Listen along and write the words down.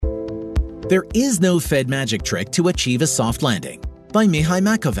There is no Fed magic trick to achieve a soft landing, by Mihai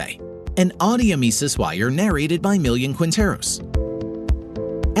Macovei, an audio Mises Wire narrated by Millian Quinteros.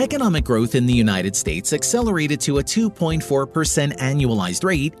 Economic growth in the United States accelerated to a 2.4% annualized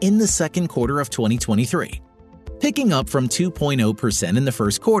rate in the second quarter of 2023, picking up from 2.0% in the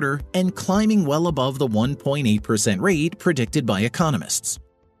first quarter and climbing well above the 1.8% rate predicted by economists.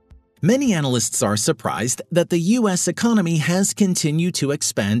 Many analysts are surprised that the U.S. economy has continued to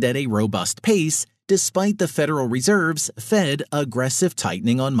expand at a robust pace despite the Federal Reserve's Fed aggressive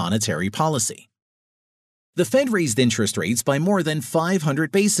tightening on monetary policy. The Fed raised interest rates by more than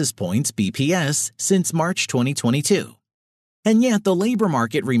 500 basis points (BPS) since March 2022. And yet the labor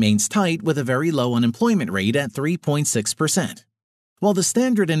market remains tight with a very low unemployment rate at 3.6%, while the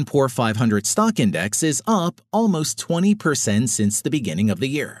Standard & Poor's 500 stock index is up almost 20% since the beginning of the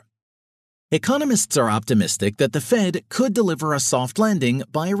year. Economists are optimistic that the Fed could deliver a soft landing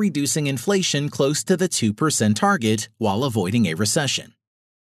by reducing inflation close to the 2% target while avoiding a recession.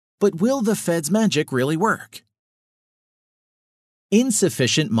 But will the Fed's magic really work?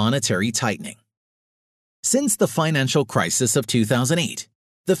 Insufficient monetary tightening. Since the financial crisis of 2008,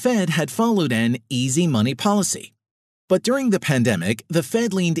 the Fed had followed an easy money policy. But during the pandemic, the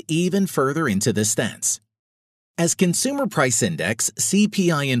Fed leaned even further into this stance. As Consumer Price Index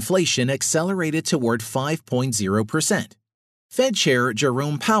 (CPI) inflation accelerated toward 5.0%, Fed Chair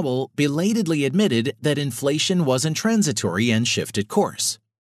Jerome Powell belatedly admitted that inflation wasn't transitory and shifted course.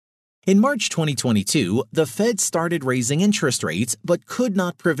 In March 2022, the Fed started raising interest rates but could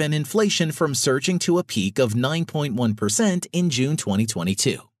not prevent inflation from surging to a peak of 9.1% in June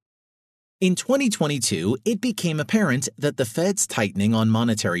 2022. In 2022, it became apparent that the Fed's tightening on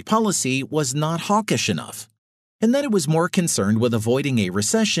monetary policy was not hawkish enough, and that it was more concerned with avoiding a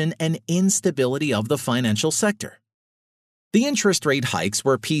recession and instability of the financial sector. The interest rate hikes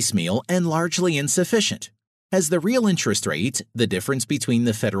were piecemeal and largely insufficient, as the real interest rate, the difference between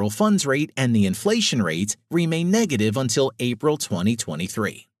the federal funds rate and the inflation rate, remained negative until April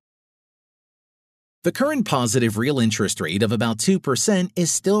 2023. The current positive real interest rate of about 2%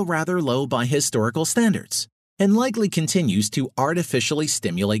 is still rather low by historical standards, and likely continues to artificially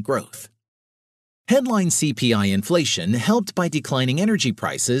stimulate growth. Headline CPI inflation, helped by declining energy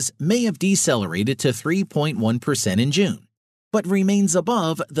prices, may have decelerated to 3.1% in June, but remains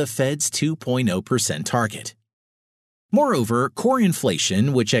above the Fed's 2.0% target. Moreover, core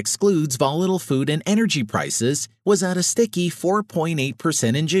inflation, which excludes volatile food and energy prices, was at a sticky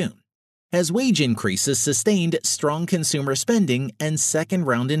 4.8% in June, as wage increases sustained strong consumer spending and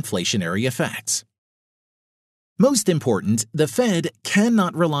second-round inflationary effects. Most important, the Fed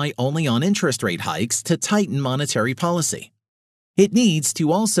cannot rely only on interest rate hikes to tighten monetary policy. It needs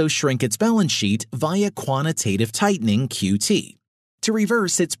to also shrink its balance sheet via quantitative tightening (QT) to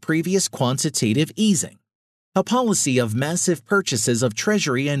reverse its previous quantitative easing, a policy of massive purchases of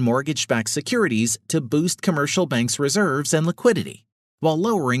Treasury and mortgage-backed securities to boost commercial banks' reserves and liquidity, while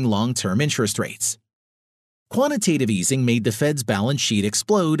lowering long-term interest rates. Quantitative easing made the Fed's balance sheet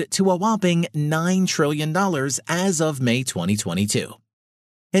explode to a whopping $9 trillion as of May 2022.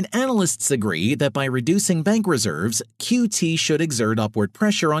 And analysts agree that by reducing bank reserves, QT should exert upward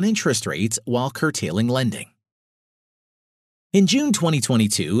pressure on interest rates while curtailing lending. In June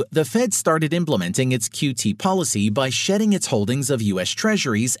 2022, the Fed started implementing its QT policy by shedding its holdings of U.S.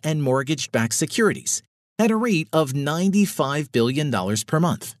 Treasuries and mortgage-backed securities at a rate of $95 billion per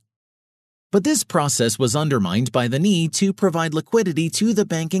month. But this process was undermined by the need to provide liquidity to the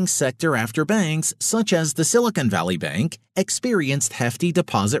banking sector after banks, such as the Silicon Valley Bank, experienced hefty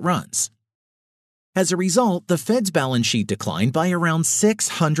deposit runs. As a result, the Fed's balance sheet declined by around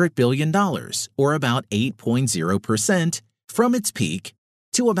 $600 billion, or about 8.0%, from its peak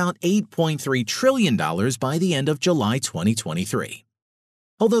to about $8.3 trillion by the end of July 2023.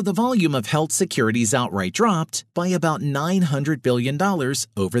 Although the volume of held securities outright dropped by about $900 billion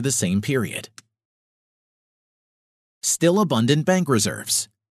over the same period. Still abundant bank reserves.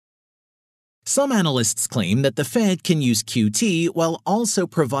 Some analysts claim that the Fed can use QT while also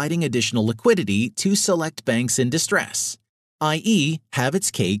providing additional liquidity to select banks in distress, i.e., have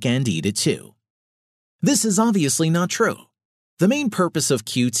its cake and eat it too. This is obviously not true. The main purpose of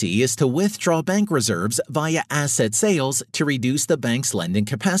QT is to withdraw bank reserves via asset sales to reduce the bank's lending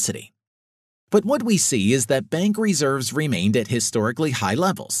capacity. But what we see is that bank reserves remained at historically high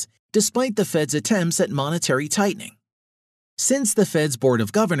levels, despite the Fed's attempts at monetary tightening. Since the Fed's Board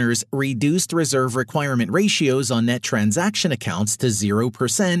of Governors reduced reserve requirement ratios on net transaction accounts to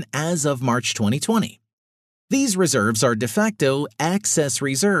 0% as of March 2020, these reserves are de facto excess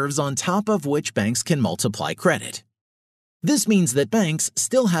reserves on top of which banks can multiply credit. This means that banks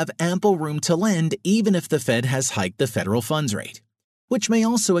still have ample room to lend even if the Fed has hiked the federal funds rate, which may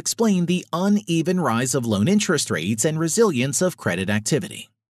also explain the uneven rise of loan interest rates and resilience of credit activity.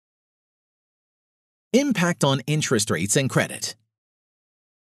 Impact on interest rates and credit.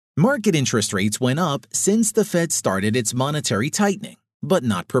 Market interest rates went up since the Fed started its monetary tightening, but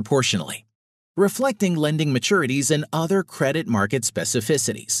not proportionally, reflecting lending maturities and other credit market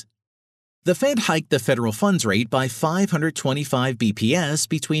specificities. The Fed hiked the federal funds rate by 525 bps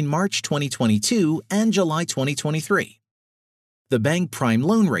between March 2022 and July 2023. The bank prime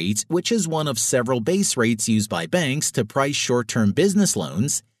loan rate, which is one of several base rates used by banks to price short-term business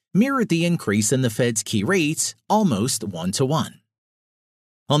loans, mirrored the increase in the Fed's key rate almost 1-to-1.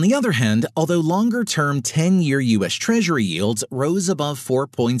 On the other hand, although longer-term 10-year U.S. Treasury yields rose above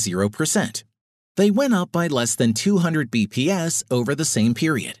 4.0%, they went up by less than 200 bps over the same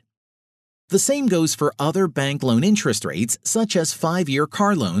period. The same goes for other bank loan interest rates, such as 5-year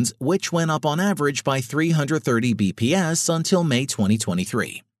car loans, which went up on average by 330 bps until May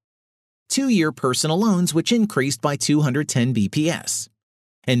 2023. 2-year personal loans, which increased by 210 bps.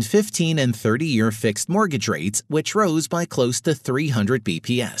 And 15- and 30-year fixed mortgage rates, which rose by close to 300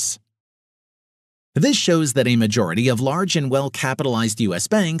 bps. This shows that a majority of large and well-capitalized U.S.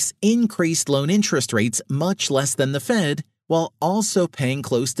 banks increased loan interest rates much less than the Fed, while also paying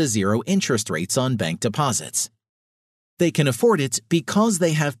close to zero interest rates on bank deposits. They can afford it because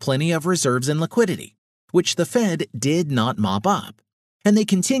they have plenty of reserves and liquidity, which the Fed did not mop up, and they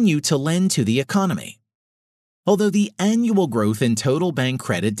continue to lend to the economy. Although the annual growth in total bank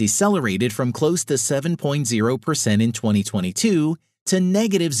credit decelerated from close to 7.0% in 2022 to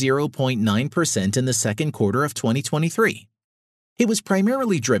negative 0.9% in the second quarter of 2023. It was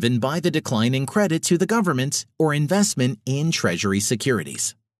primarily driven by the decline in credit to the government or investment in Treasury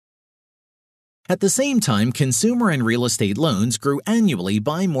securities. At the same time, consumer and real estate loans grew annually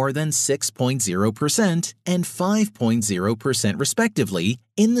by more than 6.0% and 5.0% respectively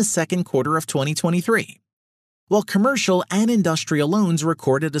in the second quarter of 2023. While commercial and industrial loans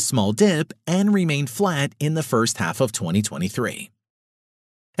recorded a small dip and remained flat in the first half of 2023.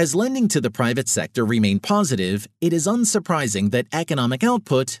 As lending to the private sector remained positive, it is unsurprising that economic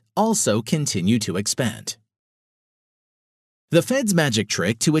output also continued to expand. The Fed's magic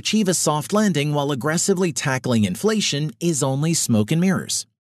trick to achieve a soft landing while aggressively tackling inflation is only smoke and mirrors.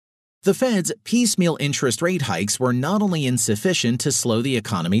 The Fed's piecemeal interest rate hikes were not only insufficient to slow the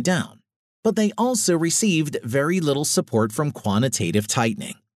economy down, but they also received very little support from quantitative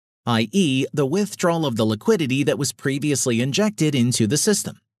tightening, i.e., the withdrawal of the liquidity that was previously injected into the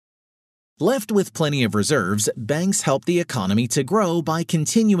system. Left with plenty of reserves, banks helped the economy to grow by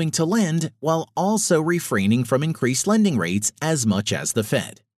continuing to lend while also refraining from increased lending rates as much as the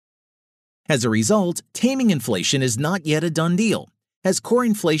Fed. As a result, taming inflation is not yet a done deal, as core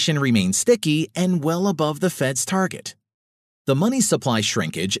inflation remains sticky and well above the Fed's target. The money supply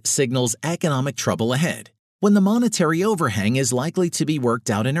shrinkage signals economic trouble ahead, when the monetary overhang is likely to be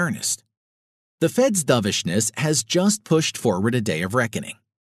worked out in earnest. The Fed's dovishness has just pushed forward a day of reckoning.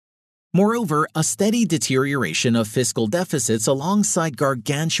 Moreover, a steady deterioration of fiscal deficits alongside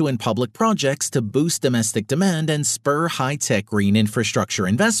gargantuan public projects to boost domestic demand and spur high-tech green infrastructure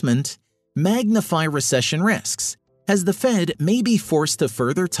investment magnify recession risks, as the Fed may be forced to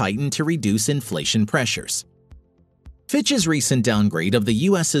further tighten to reduce inflation pressures. Fitch's recent downgrade of the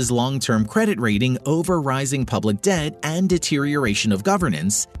U.S.'s long-term credit rating over rising public debt and deterioration of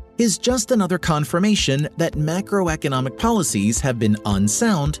governance is just another confirmation that macroeconomic policies have been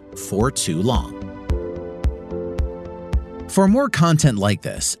unsound for too long. For more content like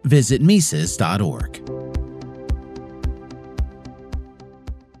this, visit Mises.org.